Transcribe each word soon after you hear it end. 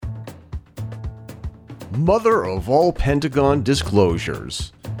Mother of all Pentagon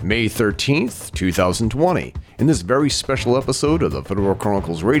disclosures, May 13th, 2020. In this very special episode of the Fedora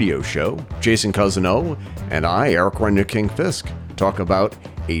Chronicles radio show, Jason Cousineau and I, Eric Render King Fisk, talk about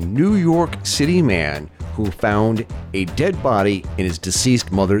a New York City man who found a dead body in his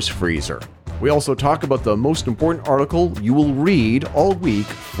deceased mother's freezer. We also talk about the most important article you will read all week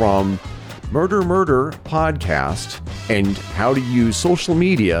from Murder podcast and how to use social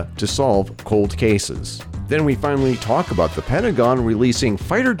media to solve cold cases. Then we finally talk about the Pentagon releasing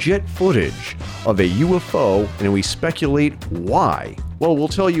fighter jet footage of a UFO, and we speculate why. Well, we'll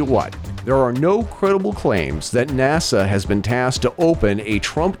tell you what. There are no credible claims that NASA has been tasked to open a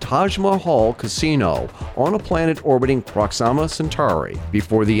Trump Taj Mahal casino on a planet orbiting Proxima Centauri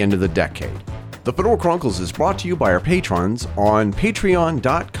before the end of the decade. The Fedora Chronicles is brought to you by our patrons on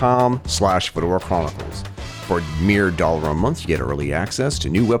patreon.com/Fedora Chronicles. For a mere $1 a month, you get early access to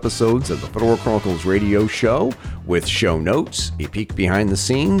new episodes of the Fedora Chronicles radio show with show notes, a peek behind the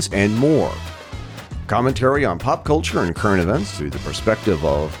scenes, and more. Commentary on pop culture and current events through the perspective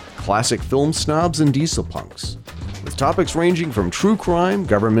of classic film snobs and diesel punks, with topics ranging from true crime,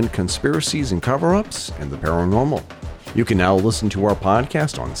 government conspiracies and cover-ups, and the paranormal. You can now listen to our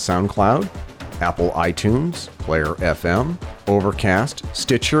podcast on SoundCloud, Apple iTunes, Player FM, Overcast,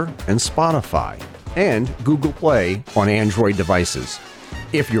 Stitcher, and Spotify, and Google Play on Android devices.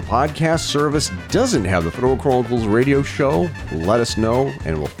 If your podcast service doesn't have the Fedora Chronicles radio show, let us know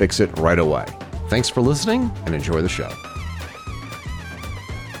and we'll fix it right away. Thanks for listening and enjoy the show.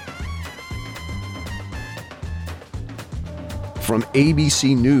 From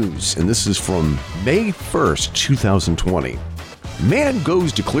ABC News, and this is from May 1st, 2020. Man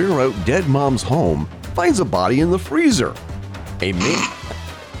goes to clear out dead mom's home, finds a body in the freezer. A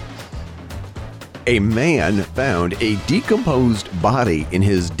man found a decomposed body in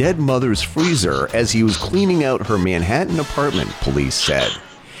his dead mother's freezer as he was cleaning out her Manhattan apartment, police said.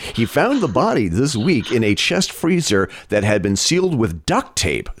 He found the body this week in a chest freezer that had been sealed with duct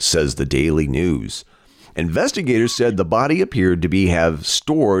tape, says the Daily News. Investigators said the body appeared to have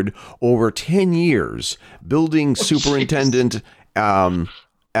stored over 10 years. Building superintendent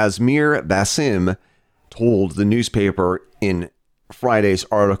Asmir Basim told the newspaper in Friday's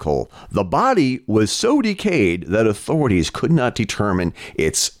article, the body was so decayed that authorities could not determine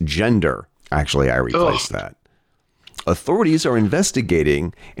its gender. Actually, I replaced that. Authorities are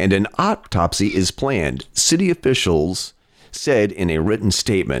investigating and an autopsy is planned, city officials said in a written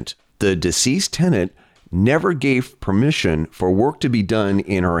statement. The deceased tenant never gave permission for work to be done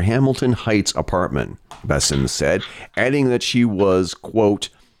in her Hamilton Heights apartment, Basim said, adding that she was, quote,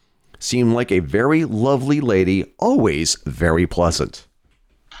 seemed like a very lovely lady, always very pleasant.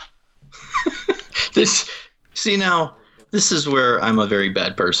 This is where I'm a very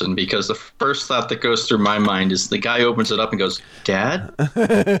bad person, because the first thought that goes through my mind is the guy opens it up and goes, Dad?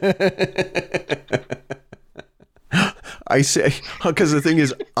 I say, because the thing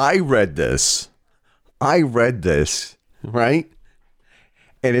is, I read this, right?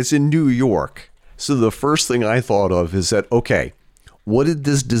 And it's in New York. So the first thing I thought of is that, okay, what did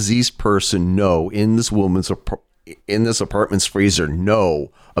this deceased person know in this apartment's freezer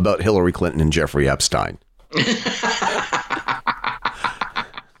know about Hillary Clinton and Jeffrey Epstein?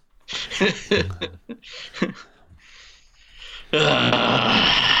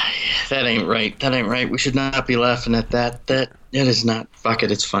 That ain't right. We should not be laughing at that. That is not. Fuck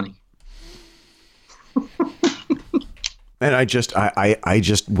it. It's funny. And I just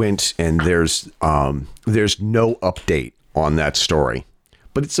went and there's no update on that story,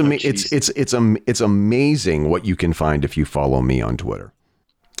 but it's amazing what you can find if you follow me on Twitter.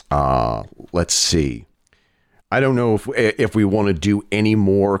 Let's see. I don't know if we want to do any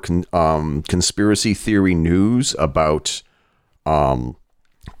more conspiracy theory news about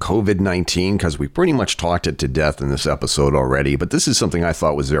COVID-19, because we pretty much talked it to death in this episode already. But this is something I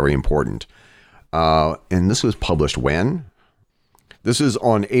thought was very important. And this was published when? This is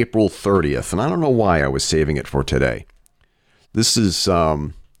on April 30th, and I don't know why I was saving it for today. This is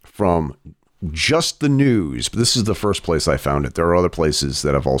from Just the News, but this is the first place I found it. There are other places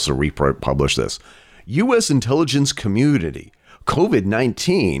that have also republished this. U.S. intelligence community,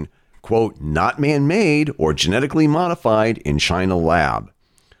 COVID-19, quote, not man-made or genetically modified in China lab.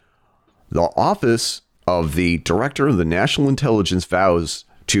 The Office of the Director of the National Intelligence vows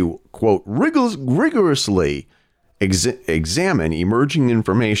to, quote, rigorously examine emerging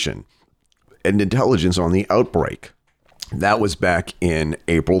information and intelligence on the outbreak. That was back in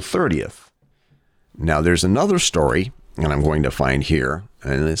April 30th. Now, there's another story, and I'm going to find here,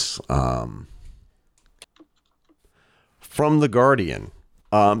 and it's from The Guardian.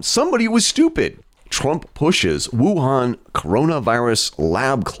 Somebody was stupid. Trump pushes Wuhan coronavirus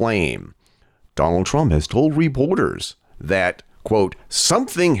lab claim. Donald Trump has told reporters that, quote,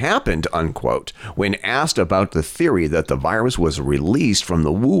 something happened, unquote, when asked about the theory that the virus was released from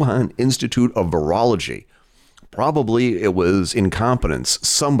the Wuhan Institute of Virology. Probably it was incompetence.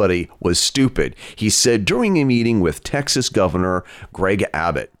 Somebody was stupid, he said during a meeting with Texas Governor Greg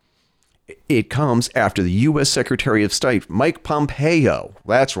Abbott. It comes after the U.S. Secretary of State, Mike Pompeo.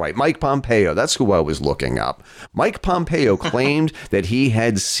 That's right, Mike Pompeo. That's who I was looking up. Mike Pompeo claimed that he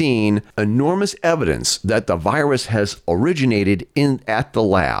had seen enormous evidence that the virus has originated at the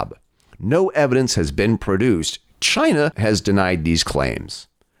lab. No evidence has been produced. China has denied these claims.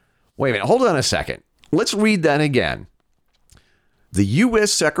 Wait a minute, hold on a second. Let's read that again. The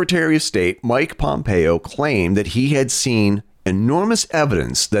U.S. Secretary of State, Mike Pompeo, claimed that he had seen enormous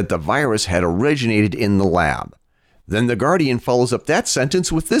evidence that the virus had originated in the lab. Then The Guardian follows up that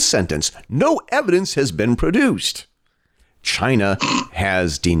sentence with this sentence: no evidence has been produced. China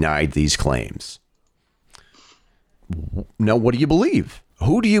has denied these claims. Now, what do you believe?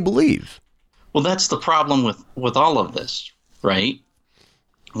 Who do you believe? Well, that's the problem with all of this, right?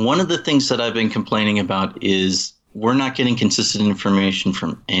 One of the things that I've been complaining about is we're not getting consistent information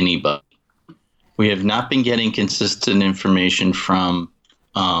from anybody. We have not been getting consistent information from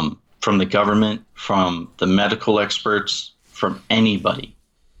the government, from the medical experts, from anybody.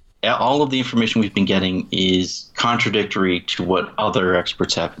 All of the information we've been getting is contradictory to what other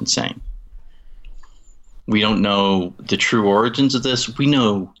experts have been saying. We don't know the true origins of this. We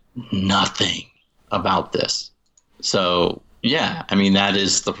know nothing about this. So, yeah, I mean, that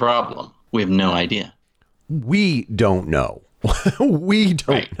is the problem. We have no idea. We don't know. We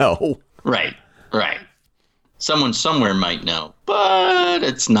don't know. Right. Someone somewhere might know, but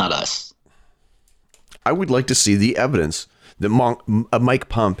it's not us. I would like to see the evidence that Mike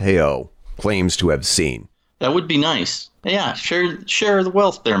Pompeo claims to have seen. That would be nice. Yeah, share the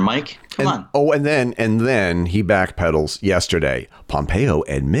wealth there, Mike. Come on. Oh, and then he backpedals yesterday. Pompeo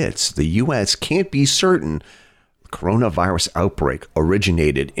admits the U.S. can't be certain the coronavirus outbreak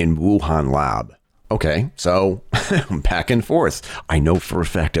originated in Wuhan lab. Okay, so back and forth. I know for a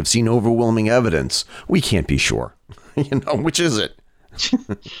fact I've seen overwhelming evidence. We can't be sure. Which is it?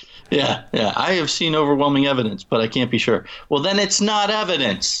 Yeah. I have seen overwhelming evidence, but I can't be sure. Well, then it's not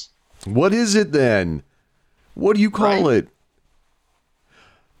evidence. What is it then? What do you call it?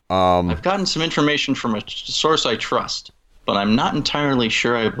 I've gotten some information from a source I trust, but I'm not entirely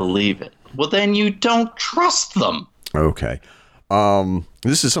sure I believe it. Well, then you don't trust them. Okay.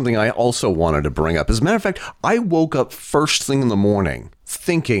 This is something I also wanted to bring up. As a matter of fact, I woke up first thing in the morning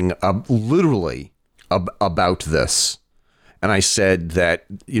thinking literally about this. And I said that,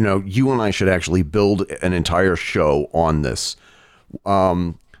 you and I should actually build an entire show on this.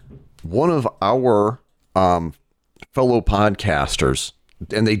 One of our fellow podcasters,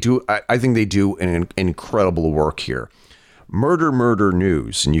 and I think they do an incredible work here. Murder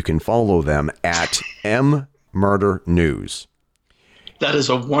News, and you can follow them at Murder News. That is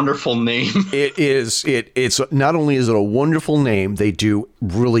a wonderful name. It is. It's not only is it a wonderful name, they do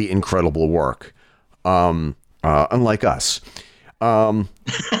really incredible work. Unlike us. How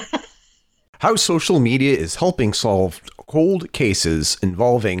social media is helping solve cold cases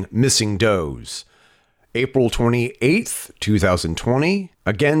involving missing does. April 28th, 2020.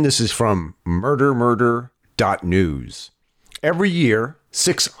 Again, this is from murder.news. Every year,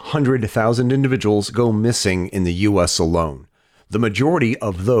 600,000 individuals go missing in the U.S. alone. The majority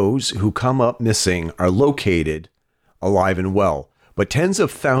of those who come up missing are located alive and well, but tens of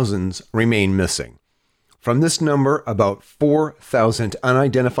thousands remain missing. From this number, about 4,000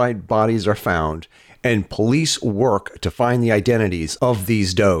 unidentified bodies are found, and police work to find the identities of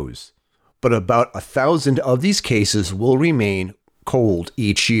these does. But about 1,000 of these cases will remain cold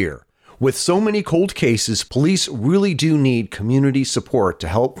each year. With so many cold cases, police really do need community support to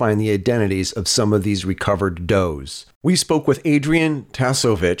help find the identities of some of these recovered does. We spoke with Adrian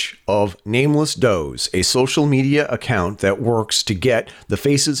Tasovich of Nameless Does, a social media account that works to get the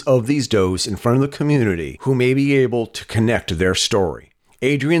faces of these does in front of the community who may be able to connect their story.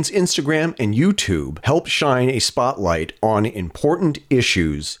 Adrian's Instagram and YouTube help shine a spotlight on important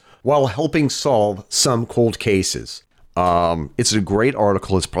issues while helping solve some cold cases. It's a great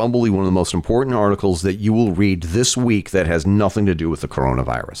article. It's probably one of the most important articles that you will read this week that has nothing to do with the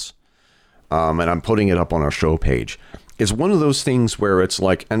coronavirus. And I'm putting it up on our show page. It's one of those things where it's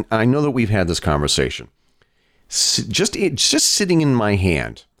like, and I know that we've had this conversation, just sitting in my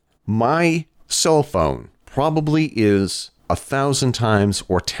hand, my cell phone probably is 1,000 times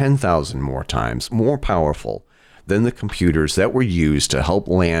or 10,000 more times more powerful than the computers that were used to help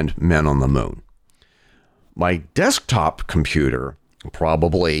land men on the moon. My desktop computer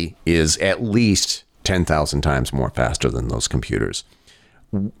probably is at least 10,000 times more faster than those computers.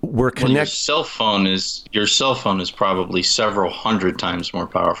 We're connected. Your cell phone is probably several hundred times more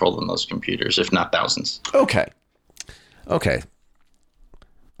powerful than those computers, if not thousands. Okay.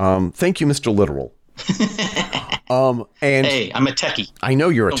 Thank you, Mr. Literal. And hey, I'm a techie. I know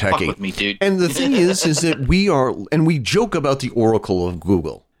you're a techie. Don't fuck with me, dude. And the thing is that we joke about the Oracle of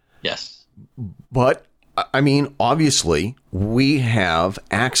Google. Yes. But I mean, obviously, we have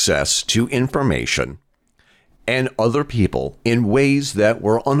access to information and other people in ways that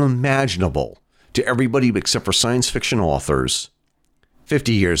were unimaginable to everybody except for science fiction authors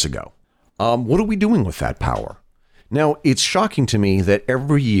 50 years ago. What are we doing with that power? Now, it's shocking to me that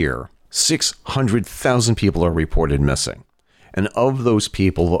every year, 600,000 people are reported missing. And of those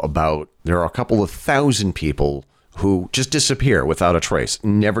people, there are a couple of thousand people who just disappear without a trace,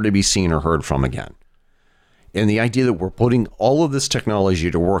 never to be seen or heard from again. And the idea that we're putting all of this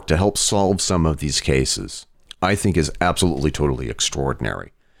technology to work to help solve some of these cases, I think is absolutely, totally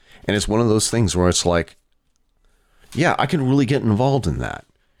extraordinary. And it's one of those things where it's like, yeah, I could really get involved in that.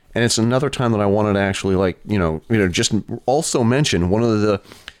 And it's another time that I wanted to actually just also mention one of the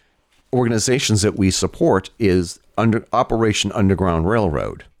organizations that we support is Operation Underground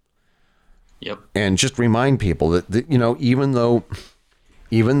Railroad. Yep. And just remind people that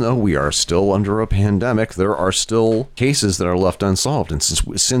even though we are still under a pandemic, there are still cases that are left unsolved. And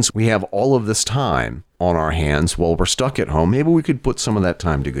since we have all of this time on our hands while we're stuck at home, maybe we could put some of that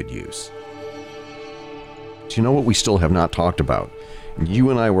time to good use. Do you know what we still have not talked about?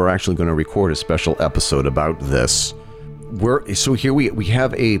 You and I were actually going to record a special episode about this. So here we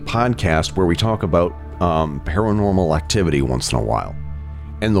have a podcast where we talk about paranormal activity once in a while.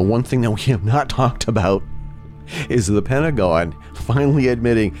 And the one thing that we have not talked about is the Pentagon finally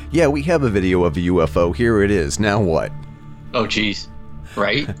admitting, yeah, we have a video of a UFO. Here it is. Now what? Oh, geez.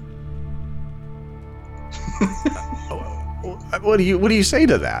 Right? What do you say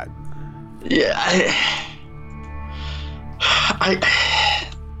to that? Yeah, I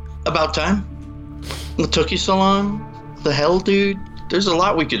about time. It took you so long. The hell, dude? There's a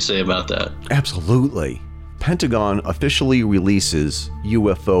lot we could say about that. Absolutely. Pentagon officially releases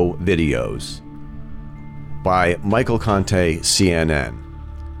UFO videos by Michael Conte, CNN.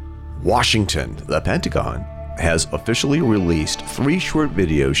 Washington, the Pentagon, has officially released 3 short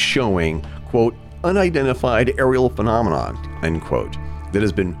videos showing, quote, unidentified aerial phenomenon, end quote, that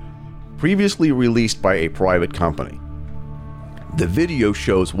has been previously released by a private company. The video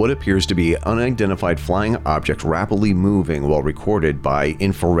shows what appears to be an unidentified flying object rapidly moving while recorded by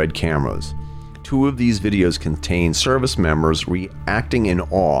infrared cameras. 2 of these videos contain service members reacting in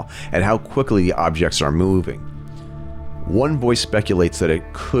awe at how quickly the objects are moving. One voice speculates that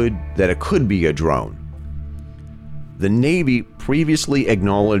it could be a drone. The Navy previously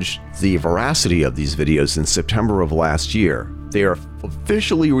acknowledged the veracity of these videos in September of last year. They are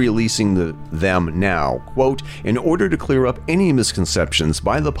officially releasing them now, quote, in order to clear up any misconceptions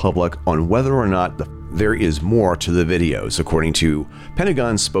by the public on whether or not there is more to the videos, according to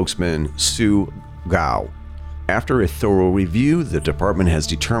Pentagon spokesman Sue Gao. After a thorough review, the department has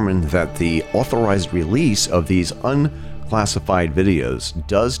determined that the authorized release of these unclassified videos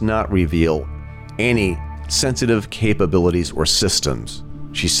does not reveal any sensitive capabilities or systems,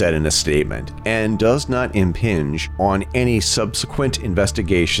 she said in a statement, and does not impinge on any subsequent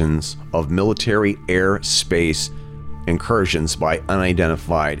investigations of military air-space incursions by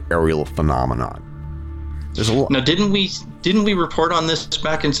unidentified aerial phenomenon. There's a lot. Now, didn't we report on this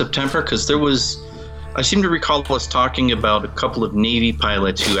back in September? Because I seem to recall us talking about a couple of Navy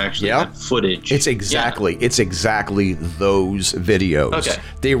pilots who actually had footage. It's exactly those videos. Okay.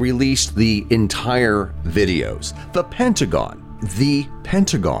 They released the entire videos. The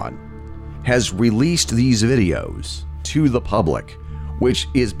Pentagon has released these videos to the public, which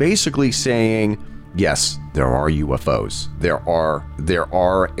is basically saying, yes, there are UFOs. There are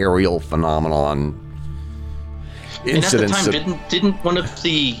aerial phenomenon incidents. And at the time, didn't one of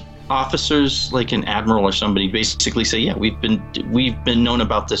the officers, like an admiral or somebody, basically say, yeah, we've been known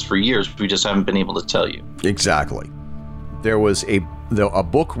about this for years, we just haven't been able to tell you? Exactly. There was a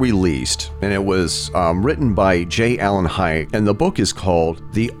book released, and it was written by J. Allen Hynek, and the book is called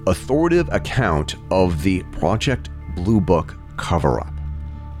The Authoritative Account of the Project Blue Book Cover-Up.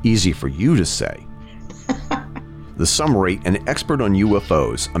 Easy for you to say. The summary: an expert on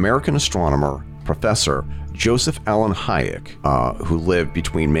UFOs, American astronomer, Professor Joseph Allen Hynek, who lived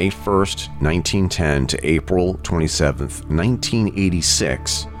between May 1st, 1910 to April 27th,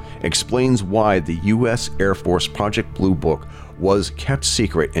 1986, explains why the U.S. Air Force Project Blue Book was kept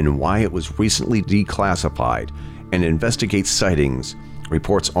secret and why it was recently declassified and investigates sightings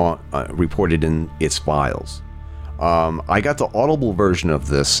reported in its files. I got the Audible version of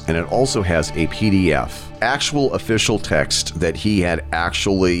this, and it also has a PDF, actual official text that he had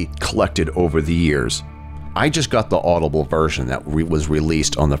actually collected over the years. I just got the Audible version that was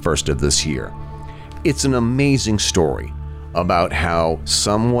released on the 1st of this year. It's an amazing story about how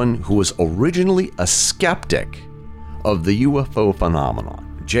someone who was originally a skeptic of the UFO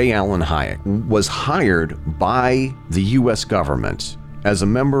phenomenon, J. Allen Hynek, was hired by the U.S. government as a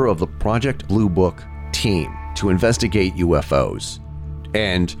member of the Project Blue Book team to investigate UFOs.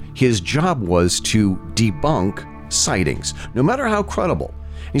 And his job was to debunk sightings, no matter how credible.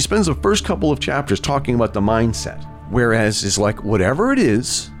 He spends the first couple of chapters talking about the mindset, whereas it's like, whatever it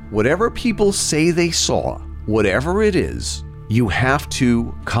is, whatever people say they saw, whatever it is, you have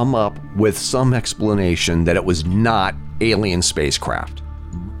to come up with some explanation that it was not alien spacecraft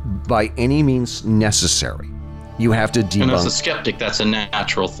by any means necessary. You have to debunk. And as a skeptic, that's a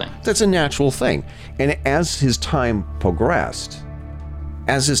natural thing. That's a natural thing. And as his time progressed,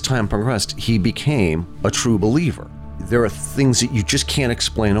 he became a true believer. There are things that you just can't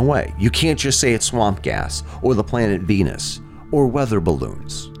explain away. You can't just say it's swamp gas, or the planet Venus, or weather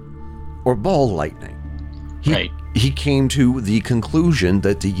balloons, or ball lightning. He came to the conclusion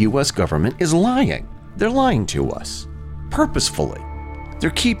that the U.S. government is lying. They're lying to us, purposefully.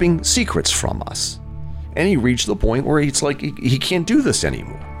 They're keeping secrets from us. And he reached the point where it's like he can't do this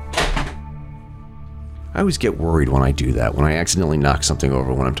anymore. I always get worried when I do that, when I accidentally knock something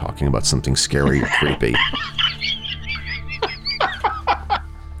over when I'm talking about something scary or creepy.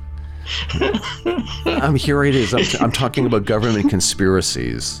 Here it is. I'm talking about government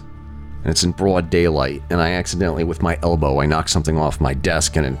conspiracies, and it's in broad daylight, and I accidentally, with my elbow, I knock something off my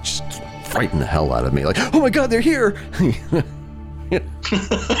desk, and it just frightened the hell out of me. Like, oh my God, they're here!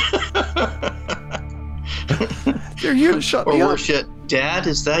 They're here to shut me up. Or worse yet, Dad,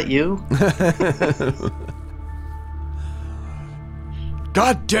 is that you?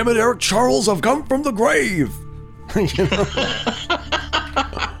 God damn it, Eric Charles, I've come from the grave!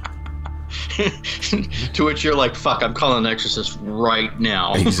 To which you're like, fuck, I'm calling an exorcist right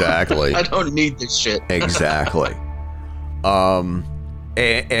now. Exactly. I don't need this shit. Exactly. And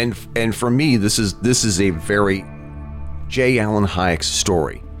for me, this is a very J. Allen Hynek's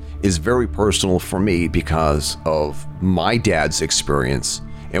story is very personal for me because of my dad's experience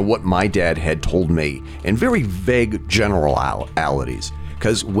and what my dad had told me in very vague generalities.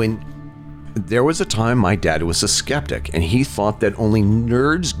 Because when there was a time my dad was a skeptic and he thought that only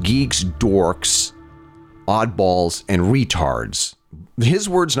nerds, geeks, dorks, oddballs, and retards, his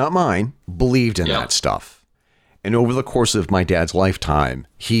words, not mine, believed in that stuff. And over the course of my dad's lifetime,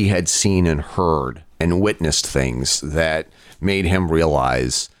 he had seen and heard and witnessed things that made him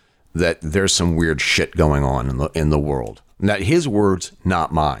realize that there's some weird shit going on in the world. That his words,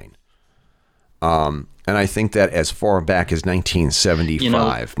 not mine. And I think that as far back as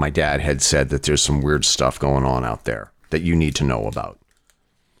 1975, my dad had said that there's some weird stuff going on out there that you need to know about.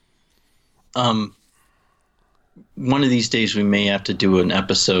 One of these days we may have to do an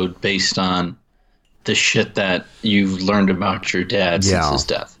episode based on the shit that you've learned about your dad since his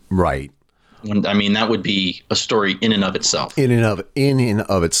death. Right. I mean, that would be a story in and of itself. In and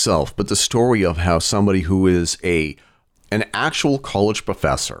of itself. But the story of how somebody who is an actual college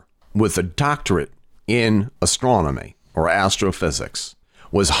professor with a doctorate in astronomy or astrophysics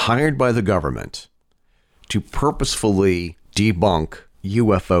was hired by the government to purposefully debunk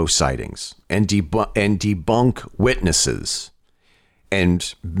UFO sightings and debunk witnesses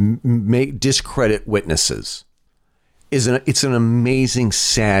and discredit witnesses. It's an amazing,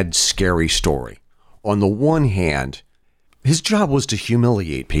 sad, scary story. On the one hand, his job was to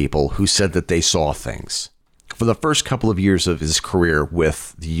humiliate people who said that they saw things. For the first couple of years of his career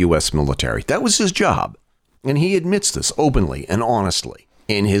with the U.S. military, that was his job. And he admits this openly and honestly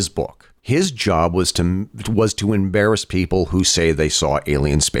in his book. His job was to embarrass people who say they saw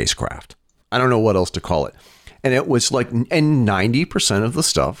alien spacecraft. I don't know what else to call it. And it was like, and 90% of the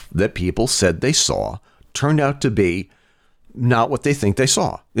stuff that people said they saw turned out to be not what they think they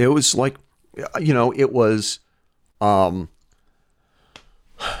saw. It was like, it was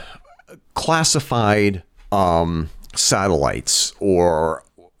classified satellites or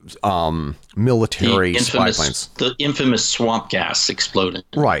military spy planes. The infamous swamp gas exploded.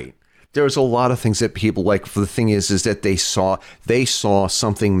 Right. There's a lot of things that people like. The thing is that they saw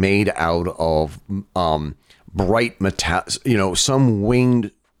something made out of bright metal, some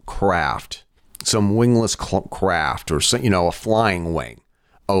winged craft, some wingless craft, or a flying wing,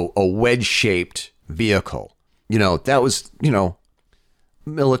 a wedge-shaped vehicle, that was,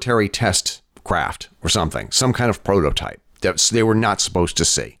 military test craft or something, some kind of prototype that they were not supposed to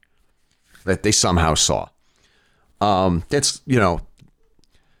see, that they somehow saw. That's,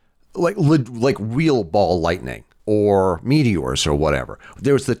 like real ball lightning or meteors or whatever.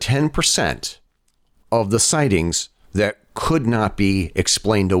 There's the 10% of the sightings that could not be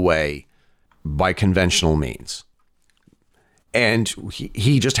explained away by conventional means. And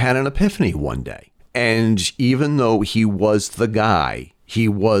he just had an epiphany one day. And even though he was the guy, he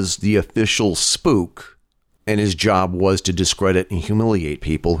was the official spook, and his job was to discredit and humiliate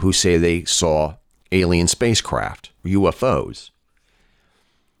people who say they saw alien spacecraft, UFOs.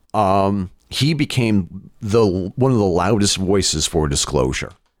 He became one of the loudest voices for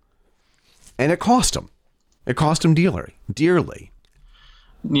disclosure. And it cost him. It cost him dearly.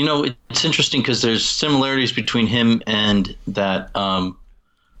 It's interesting because there's similarities between him and that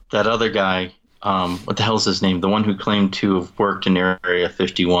other guy. What the hell's his name? The one who claimed to have worked in Area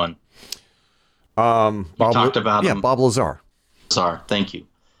 51. Talked about him. Bob Lazar. Thank you.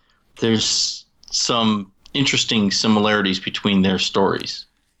 There's some interesting similarities between their stories.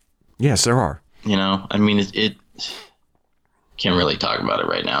 Yes, there are. It can't really talk about it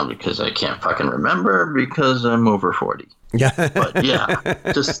right now because I can't fucking remember because I'm over 40. Yeah. But yeah,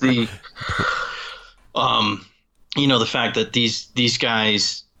 just the fact that these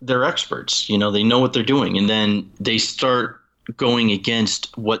guys, they're experts, they know what they're doing. And then they start going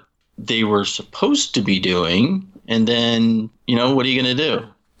against what they were supposed to be doing. And then, what are you going to do?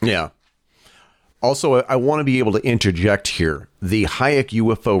 Yeah. Also, I want to be able to interject here. The Hayek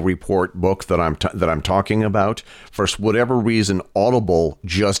UFO Report book that I'm talking about, for whatever reason, Audible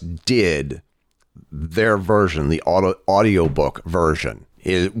just did their version, the audiobook version.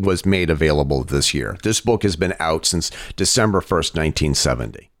 It was made available this year. This book has been out since December 1st,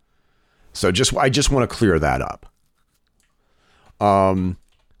 1970. So I just want to clear that up.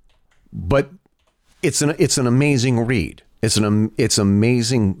 But it's an amazing read. It's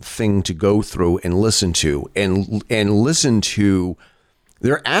amazing thing to go through and listen to, and listen to.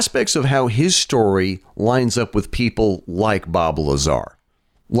 There are aspects of how his story lines up with people like Bob Lazar.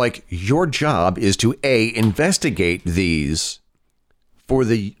 Like, your job is to investigate these for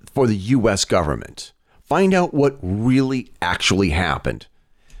the U.S. government. Find out what really actually happened.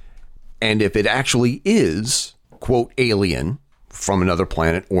 And if it actually is, quote, alien from another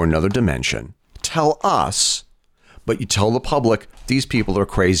planet or another dimension, tell us. But you tell the public, these people are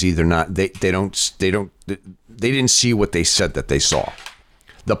crazy. They're not, they didn't see what they said that they saw.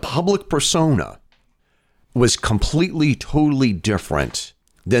 The public persona was completely, totally different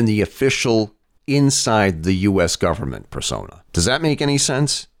than the official inside the U.S. government persona. Does that make any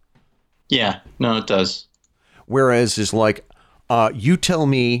sense? Yeah, no, it does. Whereas it's like, you tell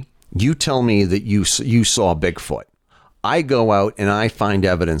me that you saw Bigfoot. I go out and I find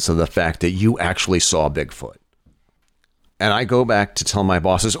evidence of the fact that you actually saw Bigfoot. And I go back to tell my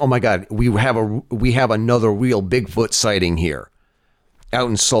bosses, oh my God, we have another real Bigfoot sighting here out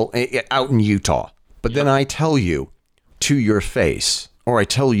in Utah. But then I tell you to your face, or I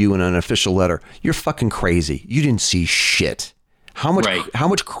tell you in an official letter, you're fucking crazy. You didn't see shit. How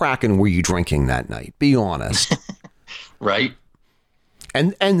much Kraken were you drinking that night? Be honest. Right.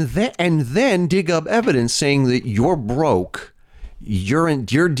 And then dig up evidence saying that you're broke,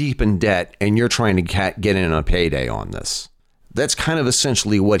 you're deep in debt, and you're trying to get in on a payday on this. That's kind of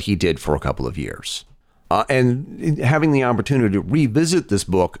essentially what he did for a couple of years. And having the opportunity to revisit this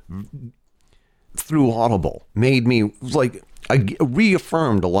book through Audible made me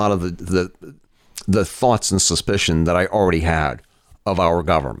reaffirmed a lot of the thoughts and suspicion that I already had of our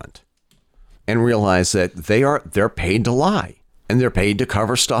government, and realized that they're paid to lie and they're paid to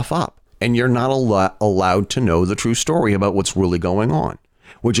cover stuff up, and you're not allowed to know the true story about what's really going on,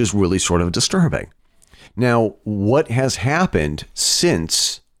 which is really sort of disturbing. Now, what has happened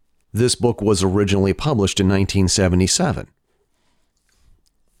since this book was originally published in 1977?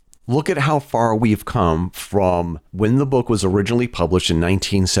 Look at how far we've come from when the book was originally published in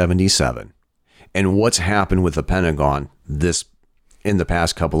 1977 and what's happened with the Pentagon in the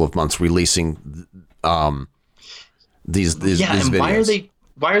past couple of months releasing these videos.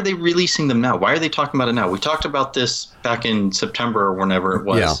 Why are they releasing them now? Why are they talking about it now? We talked about this back in September or whenever it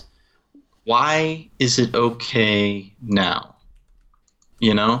was. Yeah. Why is it okay now?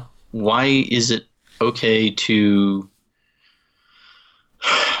 Why is it okay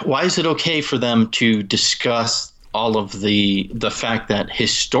for them to discuss all of the fact that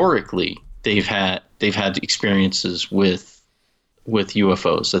historically they've had experiences with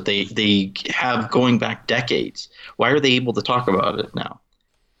UFOs that they have going back decades? Why are they able to talk about it now?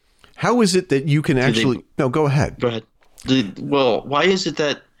 How is it that you can actually... No, go ahead. Go ahead. Well, why is it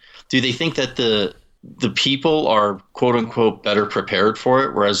that... Do they think that the people are, quote unquote, better prepared for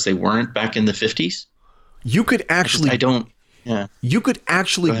it, whereas they weren't back in the 50s? You could actually... I don't... Yeah. You could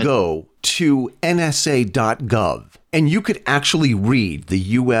actually go to nsa.gov and you could actually read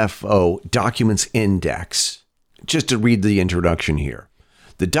the UFO Documents Index. Just to read the introduction here.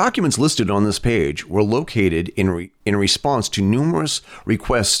 The documents listed on this page were located in response to numerous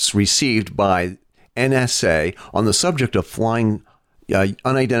requests received by NSA on the subject of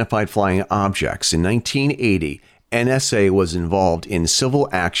unidentified flying objects. In 1980, NSA was involved in civil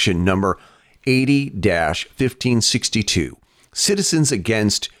action number 80-1562, Citizens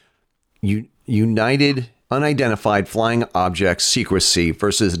Against United Unidentified Flying Objects Secrecy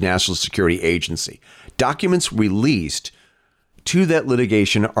versus National Security Agency. Documents released to that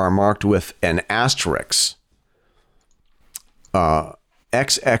litigation are marked with an asterisk.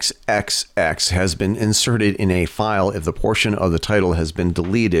 XXXX has been inserted in a file if the portion of the title has been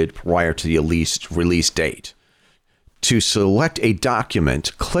deleted prior to the release date. To select a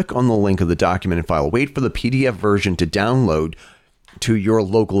document, click on the link of the document file. Wait for the PDF version to download to your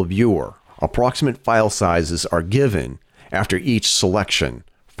local viewer. Approximate file sizes are given after each selection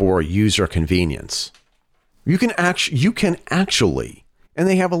for user convenience. You can actually, and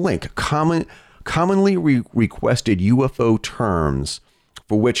they have a link, commonly requested UFO terms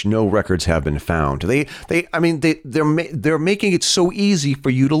for which no records have been found. They're making it so easy for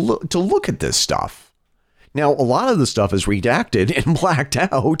you to look at this stuff. Now, a lot of the stuff is redacted and blacked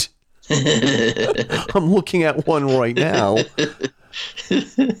out. I'm looking at one right now.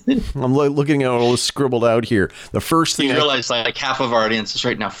 I'm looking at all this scribbled out here. The first thing you realize, like half of our audience is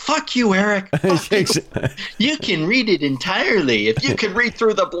right now. Fuck you, Eric. Fuck you. You can read it entirely if you can read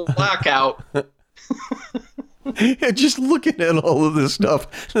through the blackout. Just looking at all of this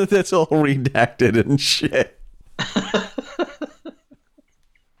stuff that's all redacted and shit.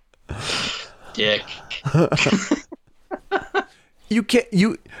 Dick. You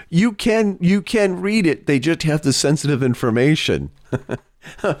can read it. They just have the sensitive information.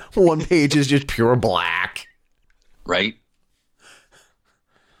 One page is just pure black. Right.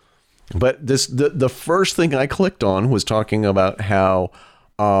 But the first thing I clicked on was talking about how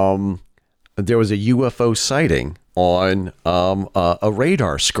there was a UFO sighting on a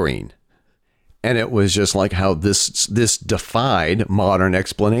radar screen. And it was just like how this defied modern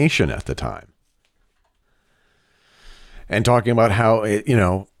explanation at the time. And talking about how,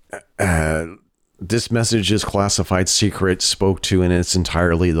 this message is classified secret, spoke to in its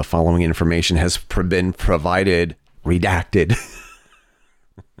entirety. The following information has been provided, redacted.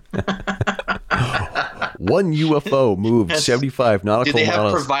 One UFO moved 75 nautical miles. Do they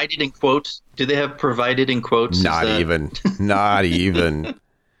have provided in quotes? Not even.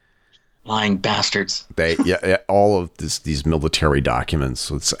 Lying bastards. All of these military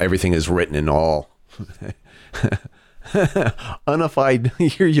documents. Everything is written in all. Unified,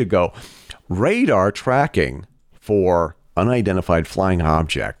 here you go. Radar tracking for unidentified flying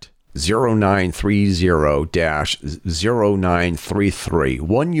object 0930-0933.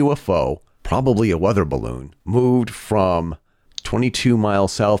 One UFO, probably a weather balloon, moved from 22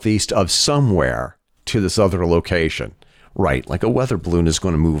 miles southeast of somewhere to this other location. Right, like a weather balloon is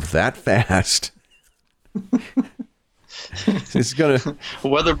going to move that fast. It's going to... A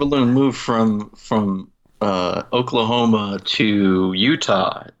weather balloon moved from Oklahoma to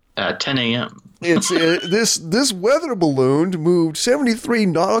Utah at 10 a.m. This weather balloon moved 73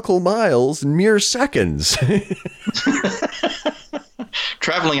 nautical miles in mere seconds.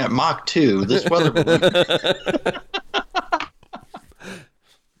 Traveling at Mach 2, this weather balloon.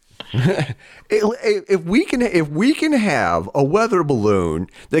 If we can have a weather balloon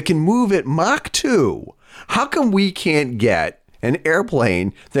that can move at Mach 2, how come we can't get an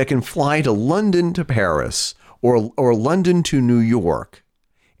airplane that can fly to London to Paris or London to New York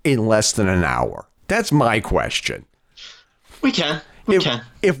in less than an hour? That's my question. We can.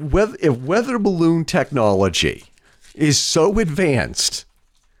 If weather balloon technology is so advanced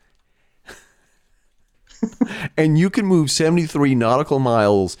and you can move 73 nautical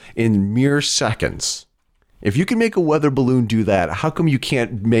miles in mere seconds, if you can make a weather balloon do that, how come you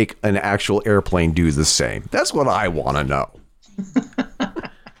can't make an actual airplane do the same? That's what I want to know.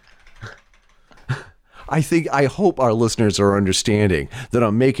 I hope our listeners are understanding that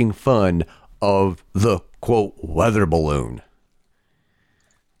I'm making fun of the quote weather balloon.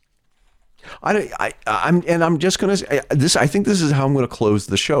 I'm just going to say this. I think this is how I'm going to close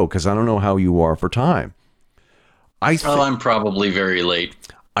the show because I don't know how you are for time. I'm probably very late.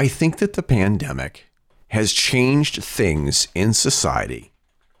 I think that the pandemic has changed things in society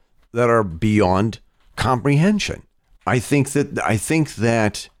that are beyond comprehension. I think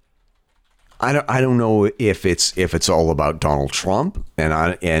that I don't know if it's all about Donald Trump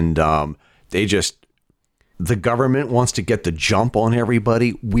the government wants to get the jump on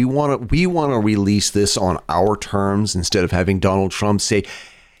everybody. We want to release this on our terms instead of having Donald Trump say,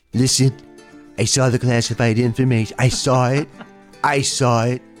 "Listen, I saw the classified information. I saw it.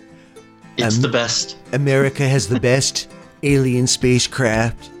 It's the best. America has the best alien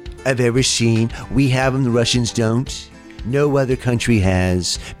spacecraft I've ever seen. We have them. The Russians don't. No other country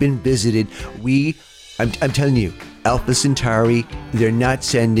has been visited. I'm telling you, Alpha Centauri, they're not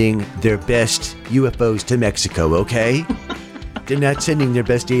sending their best UFOs to Mexico, okay? They're not sending their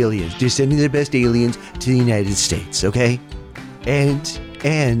best aliens. They're sending their best aliens to the United States, okay?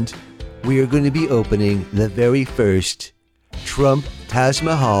 And we are going to be opening the very first Trump Taj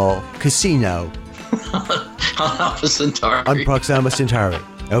Mahal casino On Alpha Centauri. on Proxima Centauri,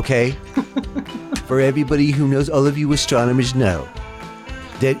 okay? For everybody who knows, all of you astronomers know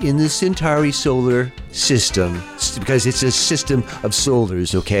that in the Centauri solar system, because it's a system of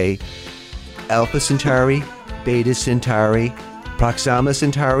solars, okay? Alpha Centauri, Beta Centauri, Proxima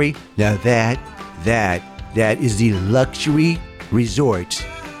Centauri. Now that is the luxury resort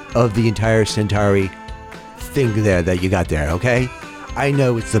of the entire Centauri thing there that you got there, okay? I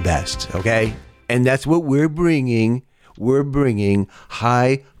know it's the best, okay? And that's what we're bringing. We're bringing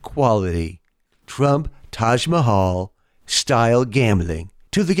high quality Trump Taj Mahal style gambling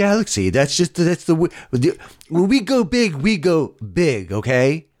to the galaxy. When we go big,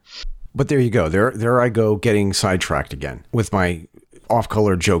 okay? But there you go. There I go getting sidetracked again with my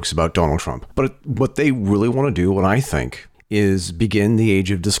off-color jokes about Donald Trump. But what they really want to do, what I think, is begin the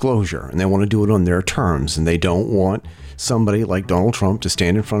age of disclosure. And they want to do it on their terms. And they don't want somebody like Donald Trump to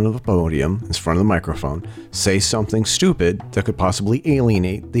stand in front of the podium, in front of the microphone, say something stupid that could possibly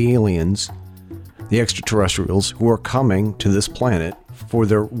alienate the aliens, the extraterrestrials who are coming to this planet for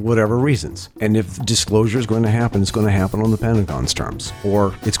their whatever reasons. And if disclosure is going to happen, it's going to happen on the Pentagon's terms,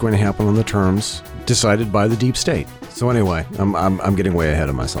 or it's going to happen on the terms decided by the deep state. So anyway, I'm getting way ahead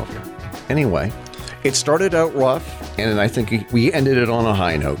of myself here. Anyway, it started out rough, and I think we ended it on a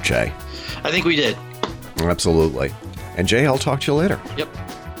high note, Jay. I think we did. Absolutely. And Jay, I'll talk to you later. Yep.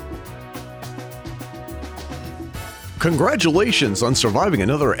 Congratulations on surviving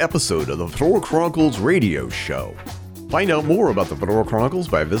another episode of the Fedora Chronicles radio show. Find out more about the Fedora Chronicles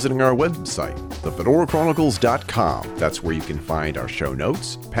by visiting our website, thefedorachronicles.com. That's where you can find our show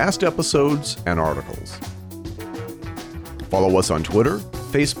notes, past episodes, and articles. Follow us on Twitter,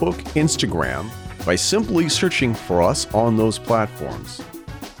 Facebook, Instagram by simply searching for us on those platforms.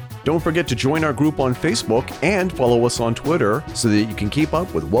 Don't forget to join our group on Facebook and follow us on Twitter so that you can keep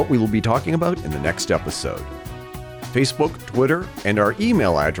up with what we will be talking about in the next episode. Facebook, Twitter, and our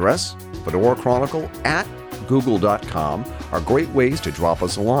email address, fedorachronicle@google.com, are great ways to drop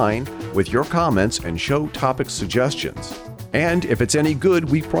us a line with your comments and show topic suggestions. And if it's any good,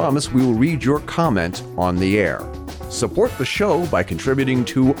 we promise we will read your comment on the air. Support the show by contributing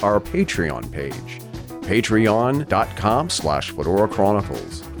to our Patreon page, patreon.com/Fedora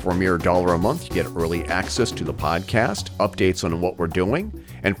Chronicles. For a mere $1 a month, you get early access to the podcast, updates on what we're doing,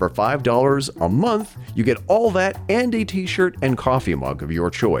 and for $5 a month, you get all that and a t-shirt and coffee mug of your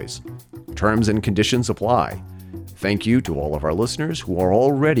choice. Terms and conditions apply. Thank you to all of our listeners who are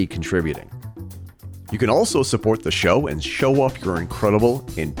already contributing. You can also support the show and show off your incredible,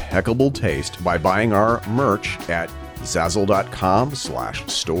 impeccable taste by buying our merch at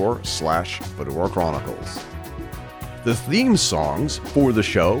zazzle.com/store/Fedora Chronicles. The theme songs for the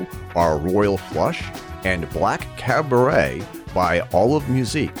show are Royal Flush and Black Cabaret by Olive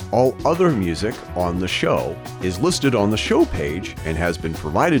Musique. All other music on the show is listed on the show page and has been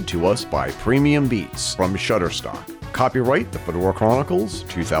provided to us by Premium Beats from Shutterstock. Copyright The Fedora Chronicles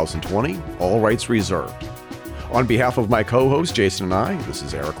 2020, all rights reserved. On behalf of my co-host Jason and I, this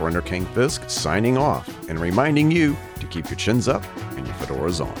is Eric Render King Fisk signing off and reminding you to keep your chins up and your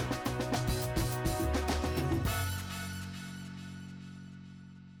fedoras on.